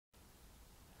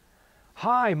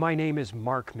Hi, my name is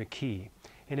Mark McKee,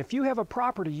 and if you have a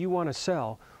property you want to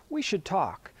sell, we should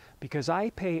talk because I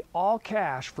pay all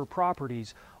cash for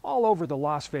properties all over the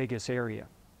Las Vegas area.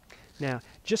 Now,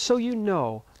 just so you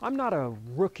know, I'm not a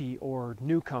rookie or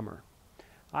newcomer.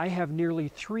 I have nearly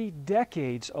 3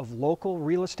 decades of local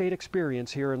real estate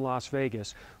experience here in Las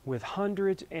Vegas with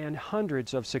hundreds and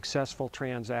hundreds of successful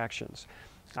transactions.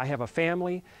 I have a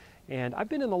family, and I've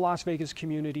been in the Las Vegas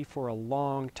community for a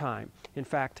long time. In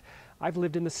fact, I've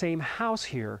lived in the same house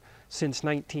here since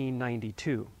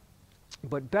 1992.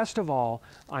 But best of all,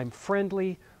 I'm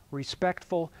friendly,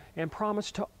 respectful, and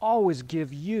promise to always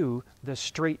give you the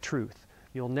straight truth.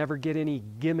 You'll never get any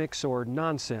gimmicks or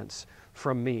nonsense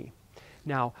from me.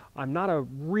 Now, I'm not a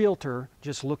realtor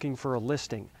just looking for a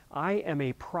listing. I am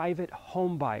a private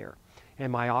home buyer,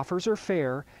 and my offers are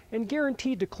fair and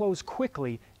guaranteed to close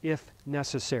quickly if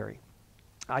necessary.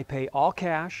 I pay all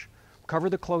cash,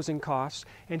 cover the closing costs,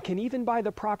 and can even buy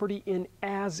the property in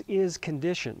as-is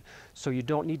condition, so you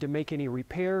don't need to make any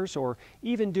repairs or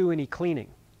even do any cleaning.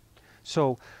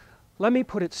 So let me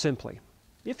put it simply.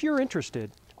 If you're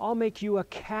interested, I'll make you a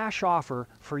cash offer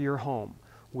for your home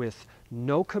with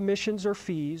no commissions or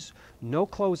fees, no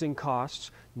closing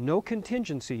costs, no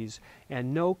contingencies,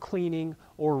 and no cleaning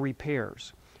or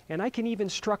repairs. And I can even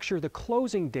structure the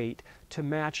closing date to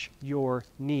match your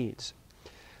needs.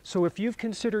 So if you've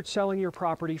considered selling your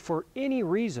property for any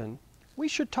reason, we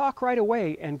should talk right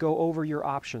away and go over your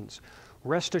options.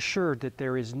 Rest assured that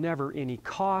there is never any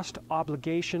cost,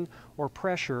 obligation, or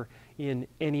pressure in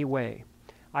any way.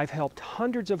 I've helped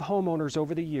hundreds of homeowners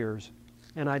over the years,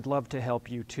 and I'd love to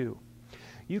help you too.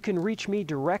 You can reach me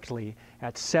directly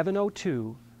at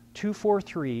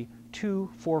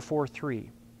 702-243-2443.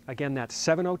 Again, that's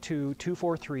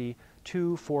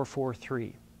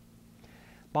 702-243-2443.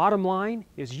 Bottom line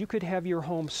is you could have your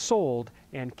home sold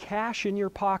and cash in your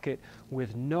pocket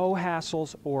with no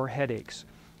hassles or headaches.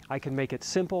 I can make it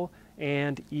simple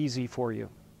and easy for you.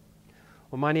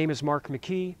 Well, my name is Mark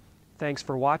McKee. Thanks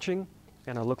for watching,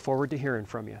 and I look forward to hearing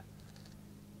from you.